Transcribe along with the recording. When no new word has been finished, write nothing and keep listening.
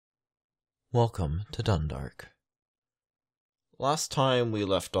Welcome to Dundark. Last time we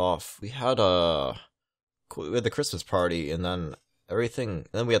left off, we had the Christmas party, and then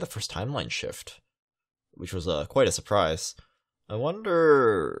then we had the first timeline shift, which was quite a surprise. I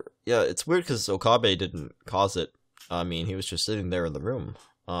wonder, yeah, it's weird because Okabe didn't cause it. I mean, he was just sitting there in the room.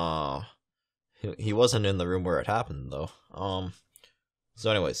 He wasn't in the room where it happened, though. So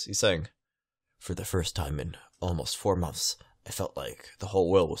anyways, he's saying, for the first time in almost 4 months, I felt like the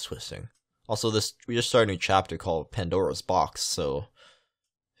whole world was twisting. Also, we just started a new chapter called Pandora's Box, so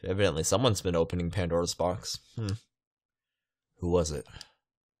evidently someone's been opening Pandora's Box. Who was it?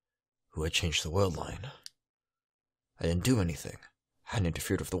 Who had changed the world line? I didn't do anything. I hadn't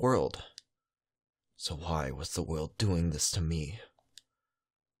interfered with the world. So why was the world doing this to me?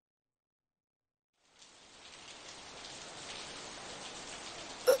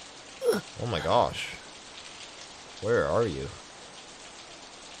 Oh my gosh. Where are you?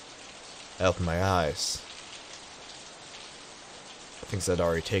 I opened my eyes. Things had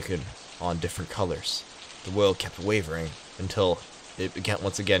already taken on different colors. The world kept wavering until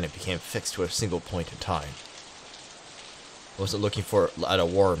once again it became fixed to a single point in time. I wasn't looking at a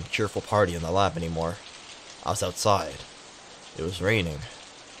warm, cheerful party in the lab anymore. I was outside. It was raining.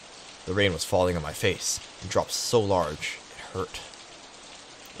 The rain was falling on my face, and drops so large, it hurt.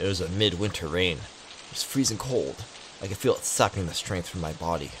 It was a midwinter rain. It was freezing cold. I could feel it sapping the strength from my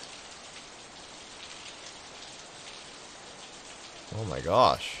body. Oh my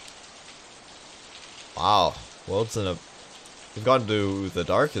gosh. Wow. Well, we've gone to the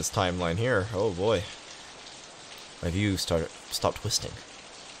darkest timeline here. Oh boy. My view stopped twisting.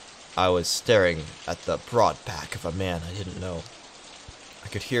 I was staring at the broad back of a man I didn't know. I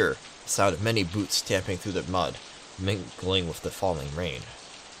could hear the sound of many boots stamping through the mud, mingling with the falling rain.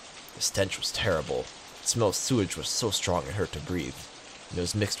 The stench was terrible. The smell of sewage was so strong it hurt to breathe, and it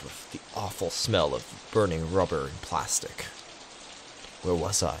was mixed with the awful smell of burning rubber and plastic. Where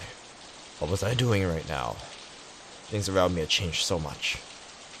was I? What was I doing right now? Things around me had changed so much.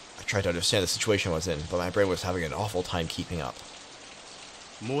 I tried to understand the situation I was in, but my brain was having an awful time keeping up.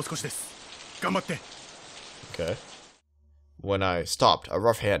 Okay. When I stopped, a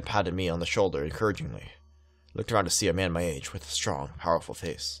rough hand patted me on the shoulder encouragingly. I looked around to see a man my age with a strong, powerful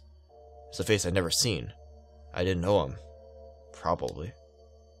face. It's a face I'd never seen. I didn't know him. Probably.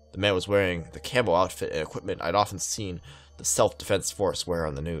 The man was wearing the camo outfit and equipment I'd often seen the self-defense force wear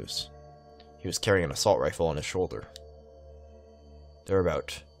on the news. He was carrying an assault rifle on his shoulder. There were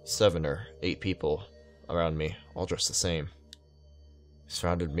about 7 or 8 people around me, all dressed the same. They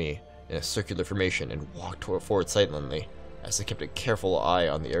surrounded me in a circular formation and walked forward silently as they kept a careful eye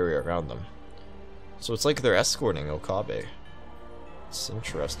on the area around them. So it's like they're escorting Okabe. It's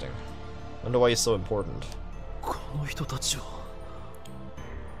interesting. Wonder why he's so important.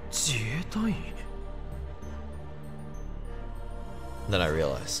 And then I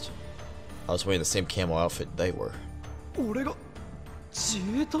realized I was wearing the same camo outfit they were. Or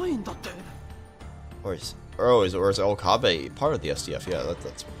is Okabe part of the SDF? Yeah,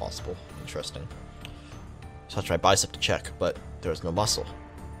 that's possible. Interesting. I touched my bicep to check, but there was no muscle.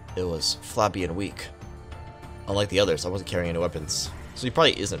 It was flabby and weak. Unlike the others, I wasn't carrying any weapons. So he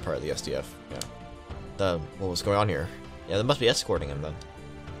probably isn't part of the SDF. Yeah. What was going on here? Yeah, they must be escorting him then.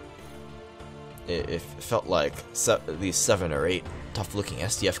 It felt like these 7 or 8 tough-looking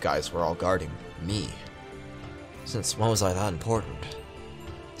SDF guys were all guarding me. Since when was I that important?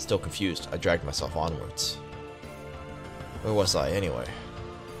 Still confused, I dragged myself onwards. Where was I, anyway?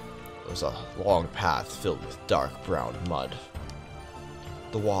 It was a long path filled with dark brown mud.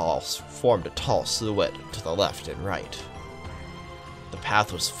 The walls formed a tall silhouette to the left and right. The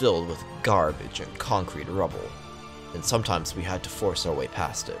path was filled with garbage and concrete rubble, and sometimes we had to force our way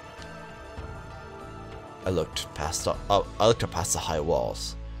past it. I looked up past the high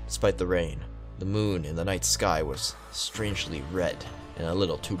walls. Despite the rain, the moon in the night sky was strangely red and a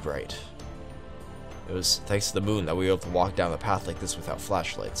little too bright. It was thanks to the moon that we were able to walk down the path like this without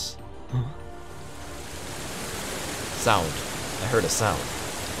flashlights. Sound. I heard a sound.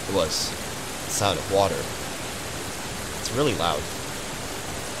 It was the sound of water. It's really loud.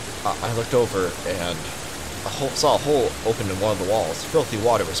 I looked over and saw a hole open in one of the walls. Filthy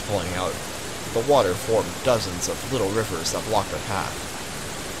water was pouring out. The water formed dozens of little rivers that blocked our path.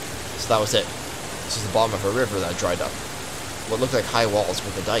 So that was it. This was the bottom of a river that dried up. What looked like high walls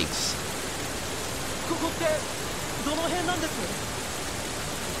were the dikes.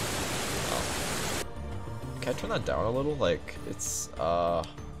 Can I turn that down a little? Like, it's, the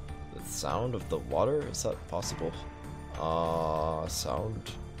sound of the water? Is that possible?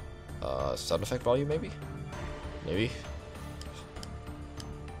 Sound effect volume, maybe? Maybe?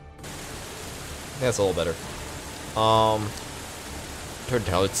 That's a little better. Turned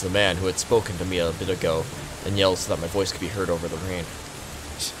out it's the man who had spoken to me a bit ago and yelled so that my voice could be heard over the rain.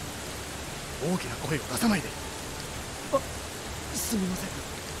 大きな声を出さないで。あ、すみません。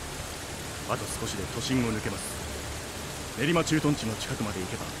あと少しで都心を抜けます。練馬駐屯地の近くまで行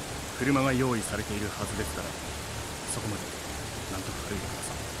けば車が用意されているはずですから、そこまでなんとか歩いてくだ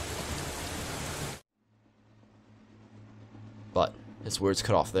さい。 But his words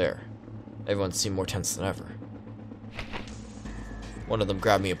cut off there. Everyone seemed more tense than ever. One of them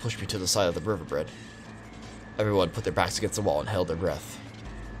grabbed me and pushed me to the side of the riverbed. Everyone put their backs against the wall and held their breath.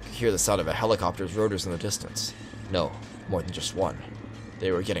 I could hear the sound of a helicopter's rotors in the distance. No, more than just one.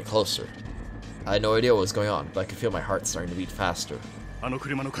 They were getting closer. I had no idea what was going on, but I could feel my heart starting to beat faster.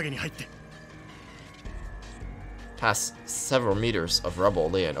 Past several meters of rubble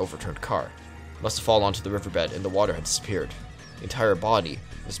lay an overturned car. It must have fallen onto the riverbed and the water had disappeared. The entire body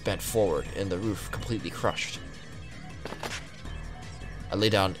was bent forward and the roof completely crushed. I lay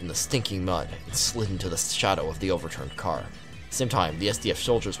down in the stinking mud and slid into the shadow of the overturned car. At the same time, the SDF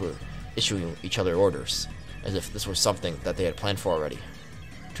soldiers were issuing each other orders, as if this were something that they had planned for already.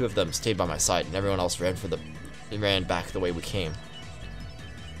 Two of them stayed by my side and everyone else ran back the way we came.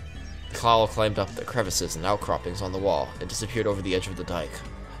 The cloud climbed up the crevices and outcroppings on the wall and disappeared over the edge of the dike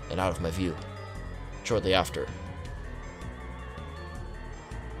and out of my view. Shortly after,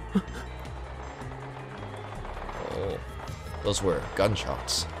 oh, those were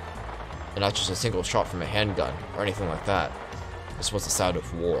gunshots. And not just a single shot from a handgun or anything like that. This was the sound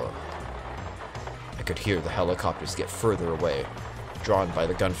of war. I could hear the helicopters get further away, drawn by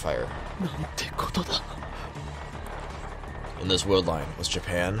the gunfire. In this world line, was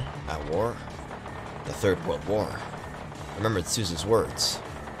Japan at war? The Third World War. I remembered Suzu's words.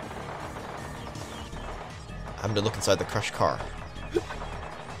 I happened to look inside the crushed car.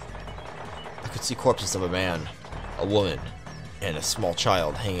 I could see corpses of a man, a woman, and a small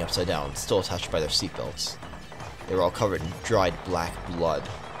child hanging upside down, still attached by their seatbelts. They were all covered in dried black blood.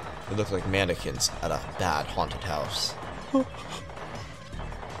 They looked like mannequins at a bad haunted house.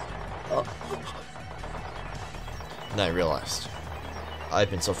 And I realized I'd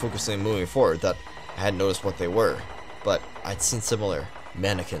been so focused on moving forward that I hadn't noticed what they were, but I'd seen similar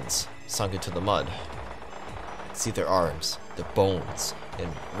mannequins sunk into the mud. I'd see their arms, their bones, and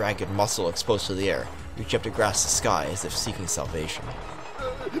ragged muscle exposed to the air, reaching up to grasp the sky as if seeking salvation. I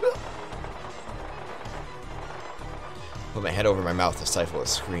put my head over my mouth to stifle a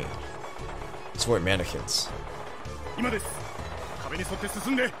scream. These weren't mannequins.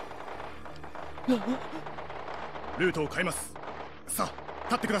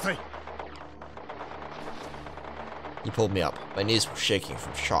 He pulled me up. My knees were shaking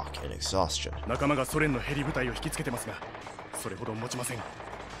from shock and exhaustion.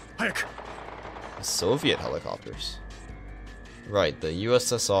 Soviet helicopters. Right, the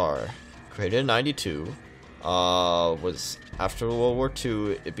USSR, created in 92, was after World War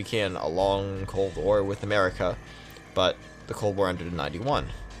II, it began a long Cold War with America, but the Cold War ended in 91.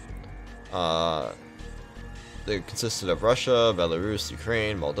 They consisted of Russia, Belarus,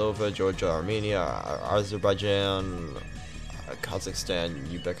 Ukraine, Moldova, Georgia, Armenia, Azerbaijan, Kazakhstan,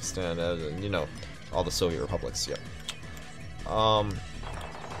 Uzbekistan, you know, all the Soviet republics, yeah.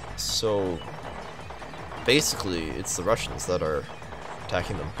 So basically it's the Russians that are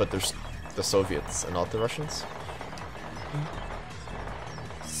attacking them, but there's the Soviets and not the Russians.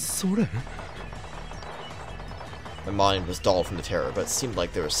 My mind was dull from the terror, but it seemed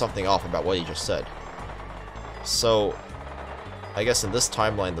like there was something off about what he just said. So, I guess in this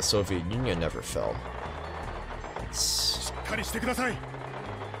timeline, the Soviet Union never fell.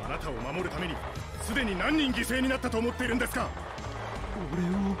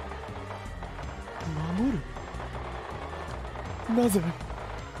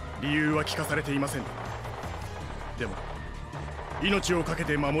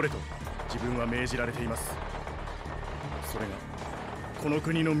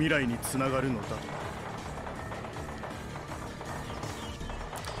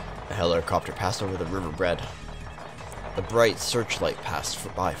 A helicopter passed over the riverbed. The bright searchlight passed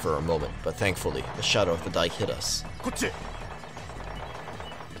by for a moment, but thankfully, the shadow of the dike hit us.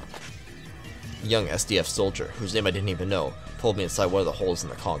 A young SDF soldier, whose name I didn't even know, pulled me inside one of the holes in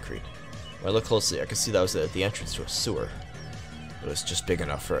the concrete. When I looked closely, I could see that I was at the entrance to a sewer. It was just big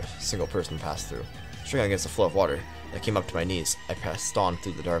enough for a single person to pass through. Struggling against the flow of water that came up to my knees, I passed on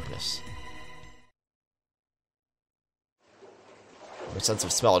through the darkness. My sense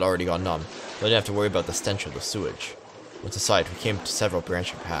of smell had already gone numb, but I didn't have to worry about the stench of the sewage. Once inside, we came to several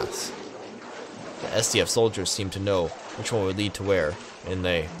branching paths. The SDF soldiers seemed to know which one would lead to where, and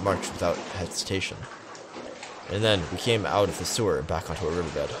they marched without hesitation. And then we came out of the sewer and back onto a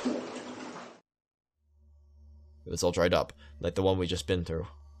riverbed. It was all dried up, like the one we just been through.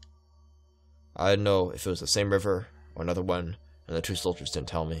 I didn't know if it was the same river or another one, and the two soldiers didn't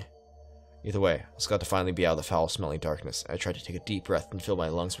tell me. Either way, I was glad to finally be out of the foul-smelling darkness. I tried to take a deep breath and fill my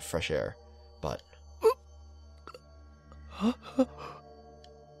lungs with fresh air, but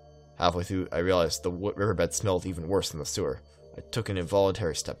halfway through, I realized the riverbed smelled even worse than the sewer. I took an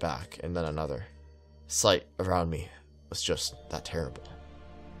involuntary step back, and then another. The sight around me was just that terrible.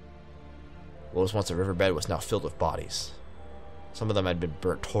 What was once a riverbed was now filled with bodies. Some of them had been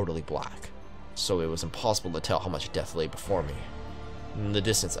burnt totally black, so it was impossible to tell how much death lay before me. In the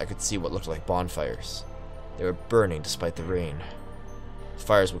distance, I could see what looked like bonfires. They were burning despite the rain. The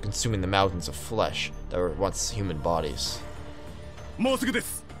fires were consuming the mountains of flesh that were once human bodies. The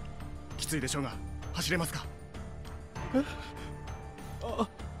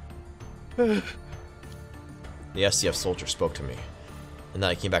SDF soldier spoke to me, and then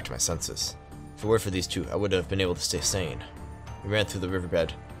I came back to my senses. If it were for these two, I wouldn't have been able to stay sane. We ran through the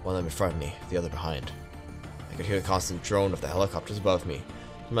riverbed, one of them in front of me, the other behind. I could hear the constant drone of the helicopters above me.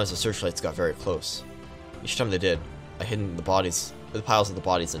 Sometimes the searchlights got very close. Each time they did, I hid in the piles of the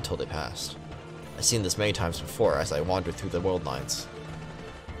bodies until they passed. I've seen this many times before as I wandered through the world lines.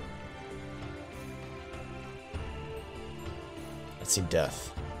 I'd seen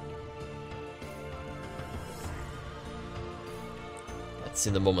death. I'd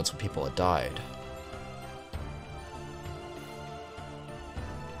seen the moments when people had died.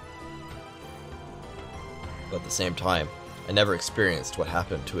 But at the same time, I never experienced what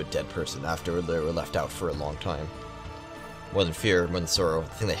happened to a dead person after they were left out for a long time. More than fear, more than sorrow, the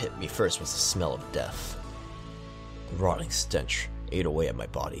thing that hit me first was the smell of death. A rotting stench ate away at my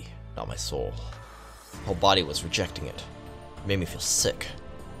body, not my soul. My whole body was rejecting it. It made me feel sick.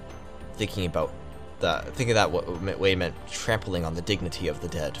 Thinking that way meant trampling on the dignity of the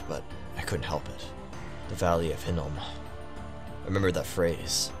dead, but I couldn't help it. The Valley of Hinnom. I remembered that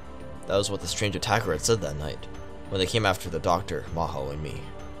phrase. That was what the strange attacker had said that night, when they came after the doctor, Maho, and me.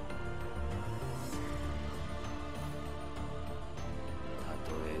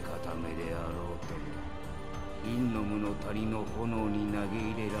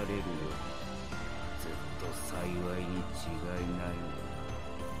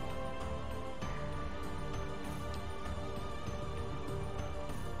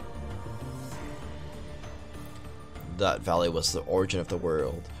 That valley was the origin of the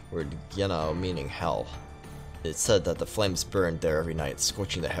world, where Gena meaning hell. It said that the flames burned there every night,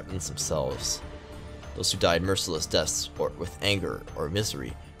 scorching the heavens themselves. Those who died merciless deaths, or with anger or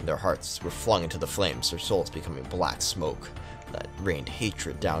misery in their hearts, were flung into the flames, their souls becoming black smoke that rained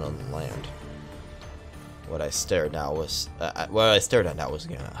hatred down on the land. What I stared at now was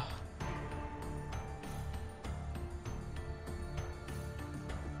Gena.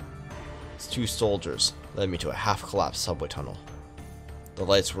 These two soldiers led me to a half-collapsed subway tunnel. The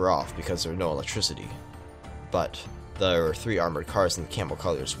lights were off because there was no electricity, but there were 3 armored cars in the camel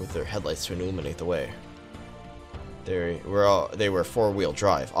colors with their headlights to illuminate the way. They were 4-wheel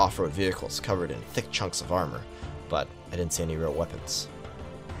drive, off-road vehicles covered in thick chunks of armor, but I didn't see any real weapons.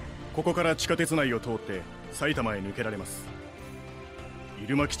 ここから地下鉄内を通って埼玉へ抜けられます。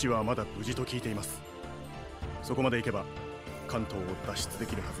入間基地はまだ無事と聞いています。そこまで行けば関東を脱出で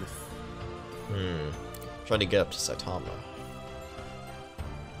きるはずです。Trying to get up to Saitama.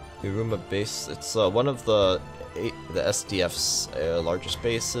 The Iruma base, it's one of the SDF's largest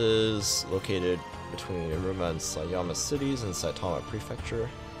bases, located between Iruma and Sayama cities in Saitama Prefecture.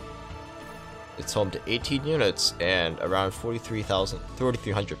 It's home to 18 units and around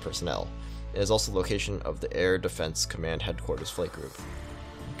 4,300 personnel. It is also the location of the Air Defense Command Headquarters Flight Group.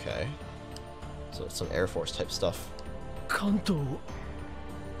 Okay. So it's some Air Force type stuff. Kanto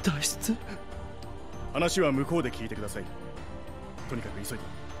脱出? 話は向こうで聞いてください。とにかく急いで。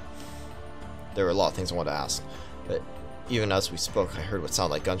There were a lot of things I wanted to ask, but even as we spoke, I heard what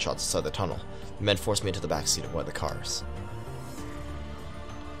sounded like gunshots inside the tunnel. The men forced me into the back seat of one of the cars.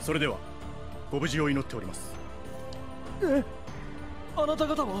 それでは、ご無事を祈っております。あなた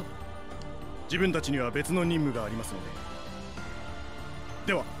方は？自分たちには別の任務がありますので。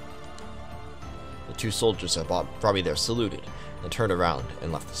では。The two soldiers that brought me there saluted, then turned around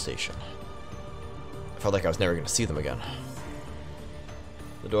and left the station. I felt like I was never going to see them again.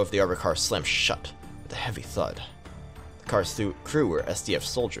 The door of the armored car slammed shut with a heavy thud. The car's crew were SDF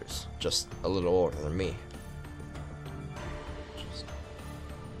soldiers, just a little older than me.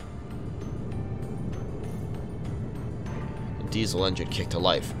 The diesel engine kicked to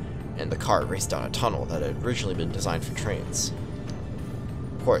life, and the car raced down a tunnel that had originally been designed for trains.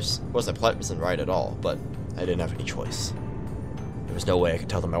 Of course, it wasn't a pleasant ride at all, but I didn't have any choice. There was no way I could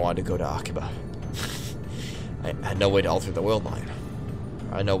tell them I wanted to go to Akiba. I had no way to alter the world line.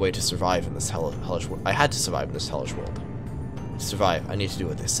 I had no way to survive in this hellish world. I had to survive in this hellish world. To survive, I needed to do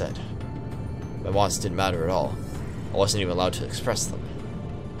what they said. My wants didn't matter at all. I wasn't even allowed to express them.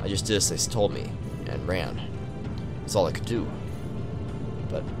 I just did as they told me, and ran. That's all I could do.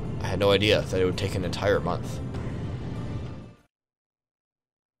 But I had no idea that it would take an entire month.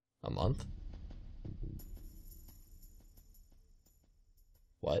 A month?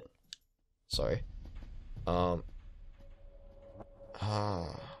 What? Sorry. A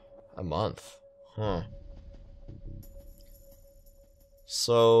month. Huh.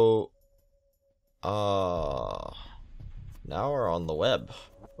 So, now we're on the web.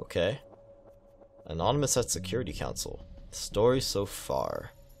 Okay. Anonymous at Security Council. Story so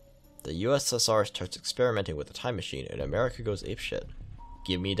far. The USSR starts experimenting with a time machine and America goes apeshit.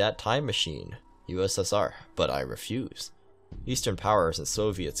 Give me that time machine, USSR, but I refuse. Eastern powers and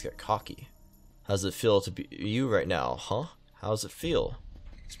Soviets get cocky. How's it feel to be you right now, huh? How's it feel?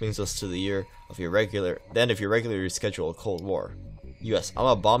 This brings us to the end of your regularly scheduled Cold War. US,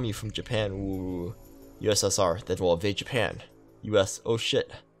 I'ma bomb you from Japan, woo. USSR, then we'll invade Japan. US, oh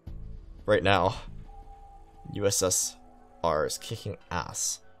shit. Right now, USSR is kicking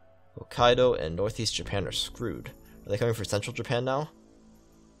ass. Hokkaido and Northeast Japan are screwed. Are they coming for Central Japan now?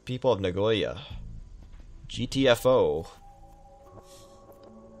 People of Nagoya. GTFO.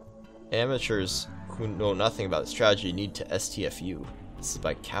 Amateurs who know nothing about strategy need to STFU. This is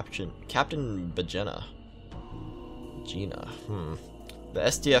by Captain Bajena. Gina. The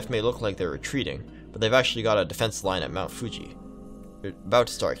SDF may look like they're retreating, but they've actually got a defense line at Mount Fuji. They're about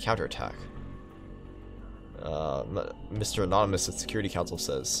to start a counterattack. Mr. Anonymous at Security Council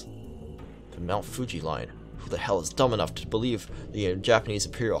says, the Mount Fuji line. Who the hell is dumb enough to believe the Japanese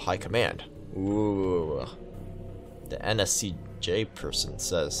Imperial High Command? Ooh. The NSCJ person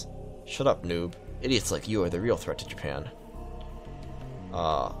says, shut up, noob. Idiots like you are the real threat to Japan.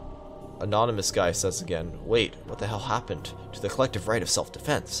 Anonymous guy says again, wait, what the hell happened to the collective right of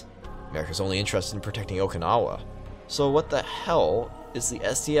self-defense? America's only interested in protecting Okinawa. So what the hell is the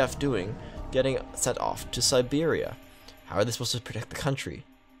SDF doing getting sent off to Siberia? How are they supposed to protect the country?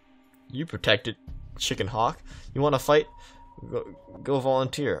 You protected, Chicken Hawk? You want to fight? Go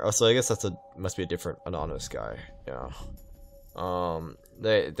volunteer. Oh, so I guess must be a different anonymous guy. Yeah.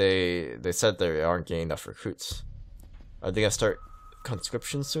 They said they aren't getting enough recruits. Are they gonna start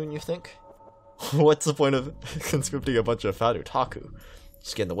conscription soon, you think? What's the point of conscripting a bunch of fat otaku?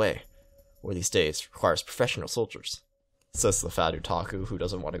 Just get in the way. War these days requires professional soldiers, says the fat otaku who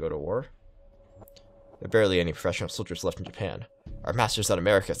doesn't want to go to war. There are barely any professional soldiers left in Japan. Our masters out of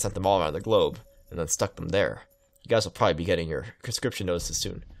America sent them all around the globe, and then stuck them there. You guys will probably be getting your conscription notices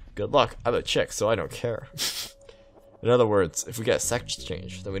soon. Good luck, I'm a chick, so I don't care. In other words, if we get a sex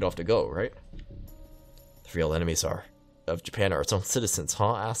change, then we don't have to go, right? The real enemies of Japan are its own citizens,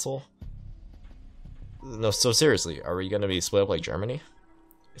 huh, asshole? No, so seriously, are we gonna be split up like Germany?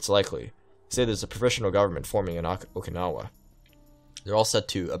 It's likely. Say there's a provisional government forming in Okinawa. They're all set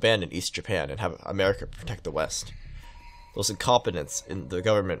to abandon East Japan and have America protect the West. Those incompetents in the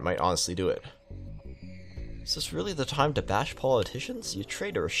government might honestly do it. Is this really the time to bash politicians? You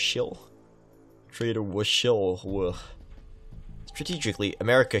traitor shill. Traitor was shill. Strategically,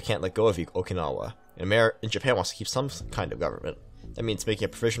 America can't let go of Okinawa, and Japan wants to keep some kind of government. That means making a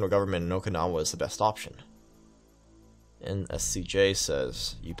provisional government in Okinawa is the best option. NSCJ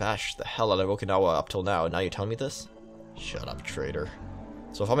says, you bashed the hell out of Okinawa up till now, and now you tell me this? Shut up, traitor.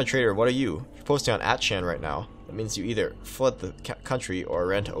 So if I'm a traitor, what are you? If you're posting on @Chan right now, that means you either fled the country or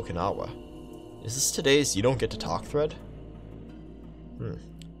ran to Okinawa. Is this today's you don't get to talk thread?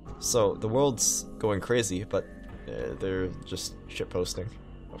 So the world's going crazy, but they're just shitposting.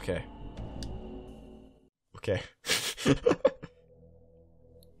 Okay. Okay.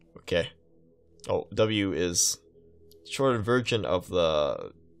 Okay. Oh, W is shortened version of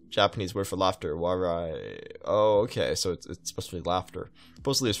the Japanese word for laughter. Warai. Oh, okay. So it's supposed to be laughter.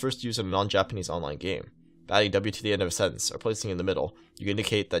 Supposedly, it's first used in a non-Japanese online game. Adding W to the end of a sentence or placing it in the middle, you can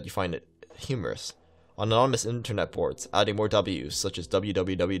indicate that you find it humorous. On anonymous internet boards, adding more W's, such as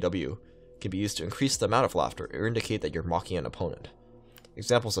www, can be used to increase the amount of laughter or indicate that you're mocking an opponent.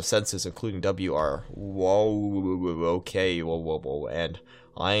 Examples of sentences including W are whoa, okay, whoa, whoa, whoa, and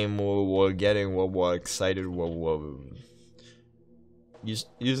I'm getting whoa, excited, whoa.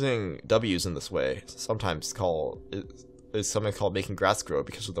 Using W's in this way is sometimes called making grass grow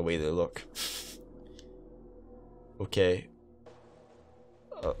because of the way they look. Okay.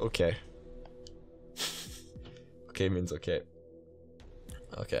 Okay. Okay means okay.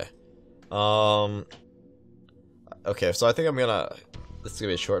 Okay. Okay, so I think this is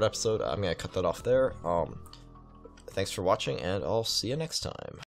gonna be a short episode. I'm gonna cut that off there. Thanks for watching, and I'll see you next time.